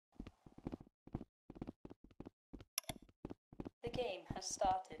game has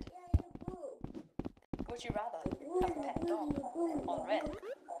started. Would you rather have a pet dog on red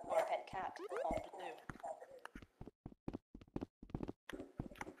or a pet cat on blue?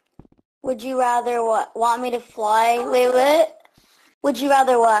 Would you rather what? Want me to fly? Wait, what? Would you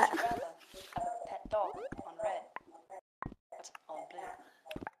rather what? Would you rather have a pet dog on red or on blue?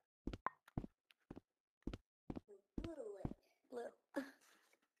 Blue.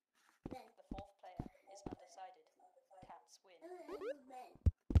 The fourth player is undecided. Cats win.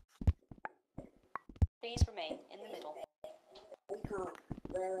 Please remain in the middle.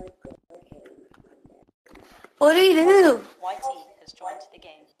 What do you do? Whitey has joined the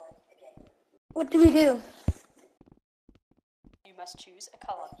game. What do we do? You must choose a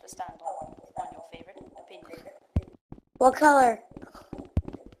colour to stand on your favourite opinion. What color?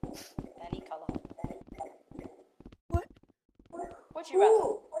 Any colour. What? Would you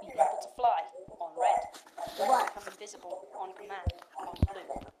rather be able to fly on red or What? become invisible on command on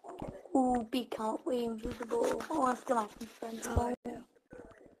blue? Ooh, become invisible. I want to steal my friend's phone.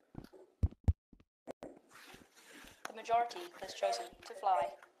 The majority has chosen to fly.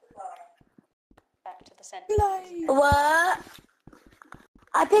 Back to the centre. What?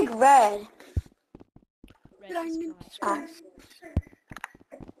 I pick red. Ah.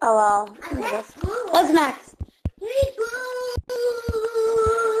 Oh well. What's next?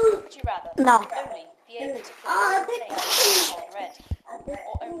 Would you rather No. only be able to fly planes on red or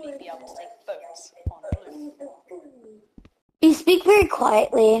only be able to take boats on blue? You speak very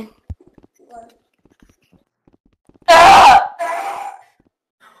quietly.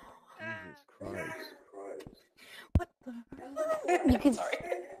 Jesus Christ. You can.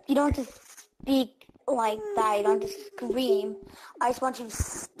 You don't just speak like that. You don't just scream. I just want you to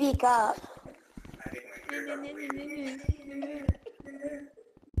speak up.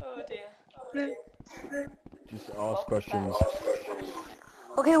 Oh dear. Just ask questions.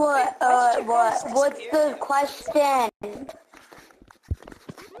 Okay, what's the question?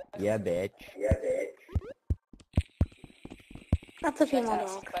 Yeah, bitch. That's a Let's female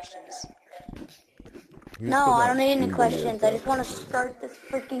ask dog. questions. No, I don't need any questions. I just want to start this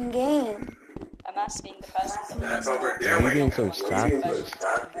freaking game. I'm asking the person that the rest of Why are you being so sapless?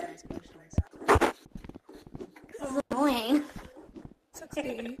 This is annoying.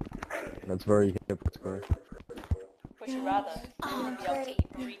 That's very hypocritical. Would you rather only be able to eat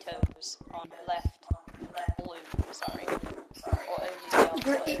burritos on left, blue, sorry, or only be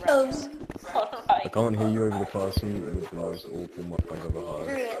able to eat wraps on I right? can't hear you over the person with the most awful mic I've ever heard.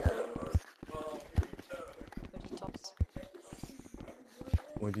 Burritos.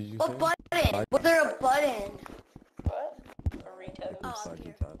 What did you say? What button? Was there a button? What? Burritos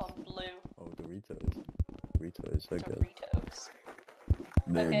Sagittarius. on blue. Oh, Doritos. Doritos, so good. Doritos.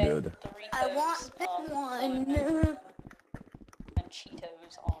 They're Okay, good. Doritos I want this on one. blue and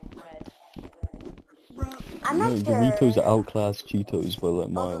Cheetos on red. I'm not sure. Doritos outclass Cheetos by like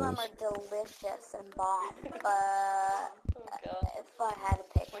Both of them miles. are delicious and bomb, but Oh god. if I had to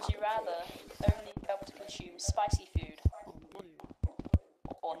pick Would one. you rather only be able to consume spicy food on blue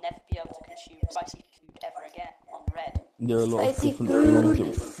or never be able to consume spicy food ever again on red? There are a lot of Spicy different food.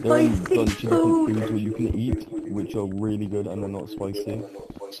 foods. There are a bunch of different Food. foods where you can eat, which are really good and they're not spicy.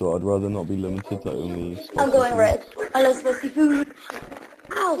 So I'd rather not be limited to only spicy I'm going food. red. I love spicy food.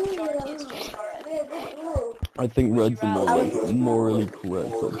 Majority is choosing red. I think red's the more like morally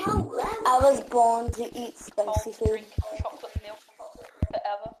correct option. I was born to eat Cold spicy food. drink chocolate milk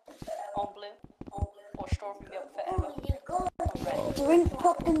forever on blue or strawberry milk forever on red. Drink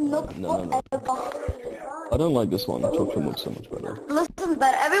fucking milk No. forever. I don't like this one. Chocolate milk's so much better. Listen,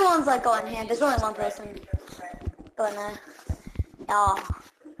 but everyone's like going hand. There's only one person going there. Oh.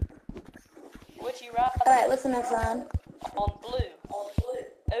 Would you rather Alright, what's the next one? on blue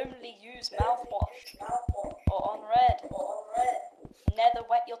only use mouthwash or on red never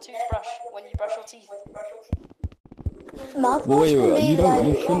wet your toothbrush when you brush your teeth? Mouthwash Well,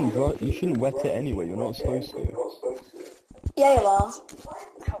 wait, can be you shouldn't wet it anyway. You're not supposed to. Yeah, you are.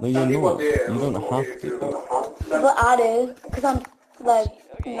 No, you're not. You don't have to. But I do. Because I'm, like,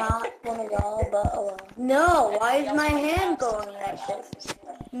 not one of y'all, but oh well. No, why is my hand going like this?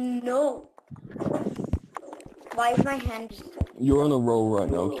 No. Why is my hand just... You're on a roll right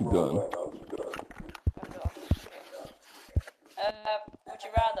now. Keep going. Oh god. Would you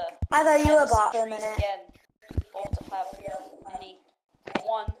rather I thought you were never see bought for a trees minute. again or to have any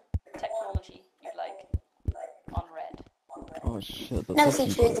one technology you like on red? Oh shit. That's Never see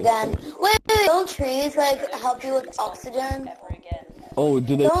actually trees quite again. Wait, don't trees, like, help you with oxygen? Ever again. Oh,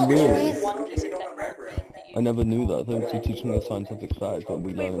 do they Don't really? trees... One piece of technology that I never knew that. They were teaching the scientific fact that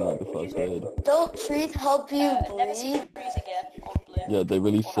we learn in like the first grade. Don't trees help you Never see breathe? trees again on blue. Yeah, they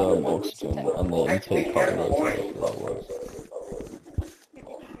release oxygen and they intake carbon dioxide. That works.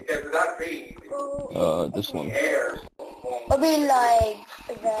 This one. It'll be like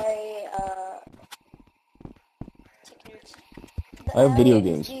very I have video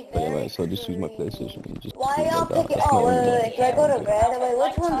games anyway, so I just use my PlayStation and just why treat it y'all like that. pick it? That's Oh, not wait, really do I go to red? Wait,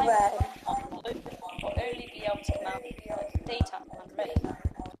 which one's red? On blue, will only be able to come out at daytime on red.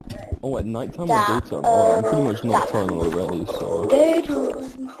 Oh, at nighttime or daytime? Oh, I'm pretty much nocturnal already, so...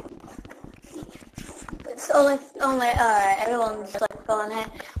 Daytime. It's only, everyone's like going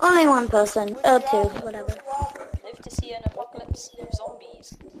ahead. Only one person, two, whatever. Live to see an apocalypse of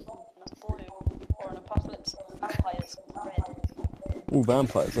zombies on blue, or an apocalypse of vampires on red. Ooh,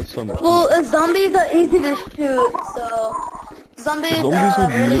 vampires, that's so much Well, fun. zombies are easy to shoot, so zombies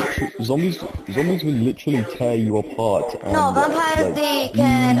Zombies will literally tear you apart and no, vampires they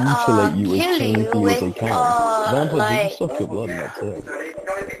can mutilate you as kill you painfully as they with can. Vampires, they just suck your blood and that's it.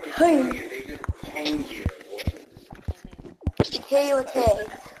 Kill you with hay.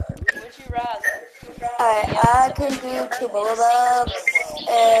 Would you rather Alright, I can do two bulldogs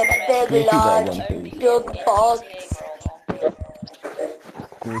and big large big balls.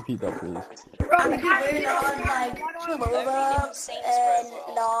 Can you repeat that, please? I can do very large like two bulldogs and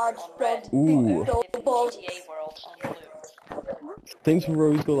large Ooh. big balls. GTA world on blue? Saints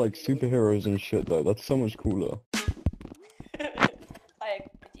Row's got like superheroes and shit though, that's so much cooler. I agree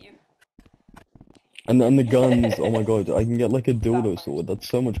with you. And the guns, oh my god, I can get like a dildo sword, that's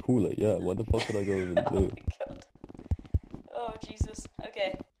so much cooler, yeah, why the fuck would I go with blue? God. Oh Jesus.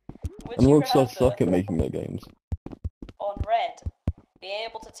 Okay. Would And you Rockstar rather suck at making their games. on red be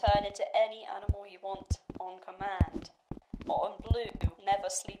able to turn into any animal you want on command, or on blue never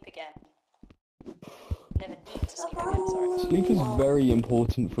sleep again? Never need to sleep again. Sorry. Sleep is very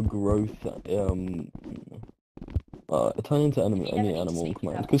important for growth, turn into any animal on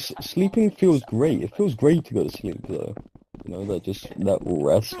command, because sleeping feels great, it feels great to go to sleep though. You know, that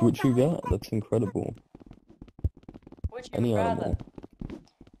rest which you get, that's incredible. Would you Any rather animal.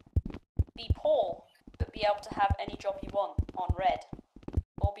 be poor but be able to have any job you want on red,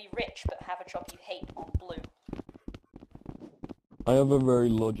 or be rich but have a job you hate on blue? I have a very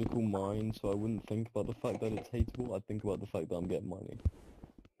logical mind, so I wouldn't think about the fact that it's hateable, I'd think about the fact that I'm getting money.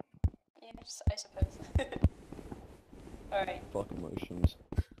 Yes, I suppose. Alright. Fuck emotions.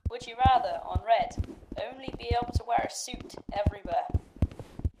 Would you rather, on red, only be able to wear a suit everywhere,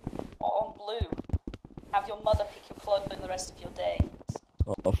 or on blue, have your mother pick your clothes the rest of your day?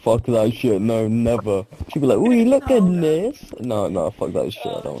 Oh, fuck that shit, no, never. She'd be like, ooh, you look good in this. No, fuck that shit,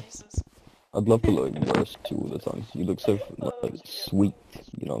 I don't. Jesus. I'd love to look wear a suit all the time. You look so, like, sweet,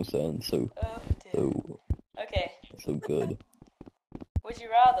 you know what I'm saying? So, Oh dear. Okay. so good. Would you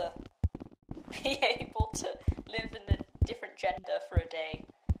rather be able to live in a different gender for a day,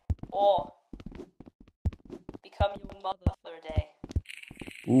 or become your mother for a day?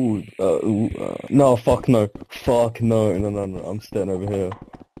 No, fuck no. Fuck no, no, I'm staying over here.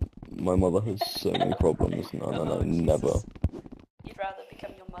 My mother has so many problems. No, never. You'd rather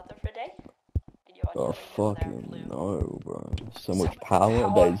become your mother for a day? And you're Oh, you're there fucking blue. no, bro. So So much much power,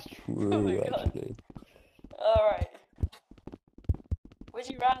 power. that is true, Oh my God. actually. Alright. Would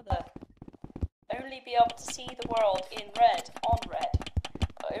you rather only be able to see the world in red on red,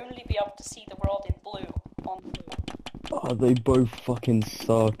 or only be able to see the world in blue on blue? Oh, they both fucking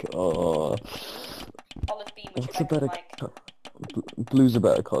suck. Olive beam, would you What's a like better... to like? Blue's a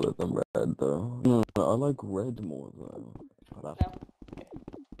better color than red, though. No, I like red more, though. No.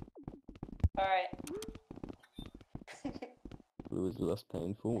 Alright. Blue is less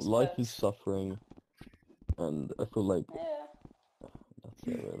painful. I Life is suppose. suffering, and I feel like Yeah. that's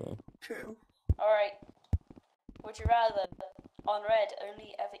it, really. True. Alright. Would you rather, on red,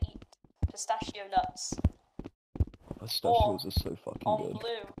 only ever eat pistachio nuts, Pistachios are so fucking on good.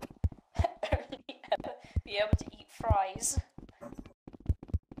 blue, only ever be able to eat fries?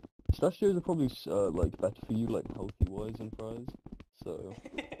 Pistachios are probably like better for you, like healthy-wise than fries. So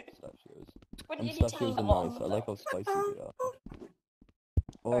pistachios. Wouldn't And you need to pistachios eat them are all? nice. I like how spicy they are.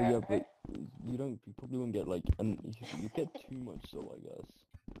 Oh Alright, yeah, alright. but you probably won't get like, and you get too much, so I guess.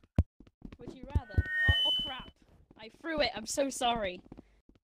 Would you rather? Oh crap! I threw it. I'm so sorry.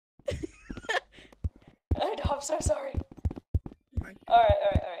 Oh no, I'm so sorry.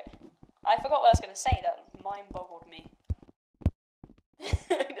 Alright. I forgot what I was gonna say. That mind boggled me.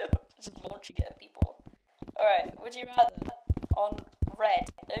 Just launching it at people. Alright, would you rather on red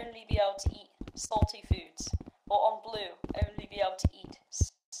only be able to eat salty foods, or on blue only be able to eat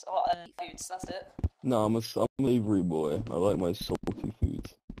salty foods? That's it. No, I'm an Avery boy. I like my salty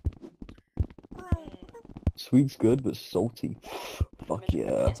foods. Sweet's good, but salty. Fuck Midget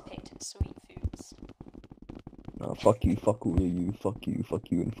yeah. gets picked at sweet foods. No, fuck you, fuck all of you, fuck you,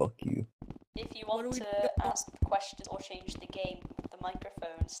 and fuck you. If you want to ask questions or change the game, the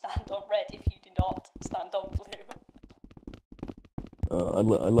microphone, stand on red. If you do not, stand on blue. I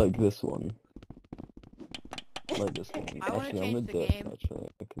like this one. I like this one. I wanna Actually, I'm change gonna the ditch, game. actually,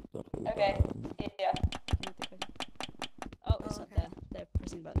 because I feel Okay. bad. Yeah. Oh, it's Oh, up okay. there. They're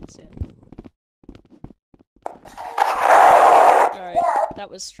pressing buttons, yeah. Alright, that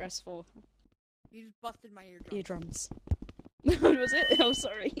was stressful. You just busted my eardrum. Eardrums. What was it? Oh,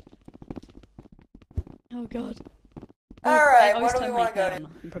 sorry. Oh, God. Alright, I always where do we turn wanna my go phone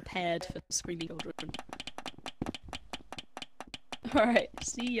on. I'm prepared for screaming children. Alright,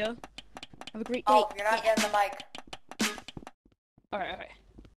 see ya. Have a great day. Oh, you're not getting the mic. Alright.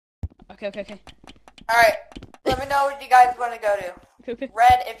 Okay. Alright, let me know what you guys want to go to. Okay.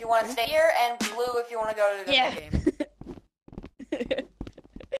 Red if you want to stay here, and blue if you want to go to the Yeah. game.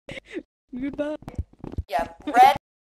 Goodbye. Yeah, red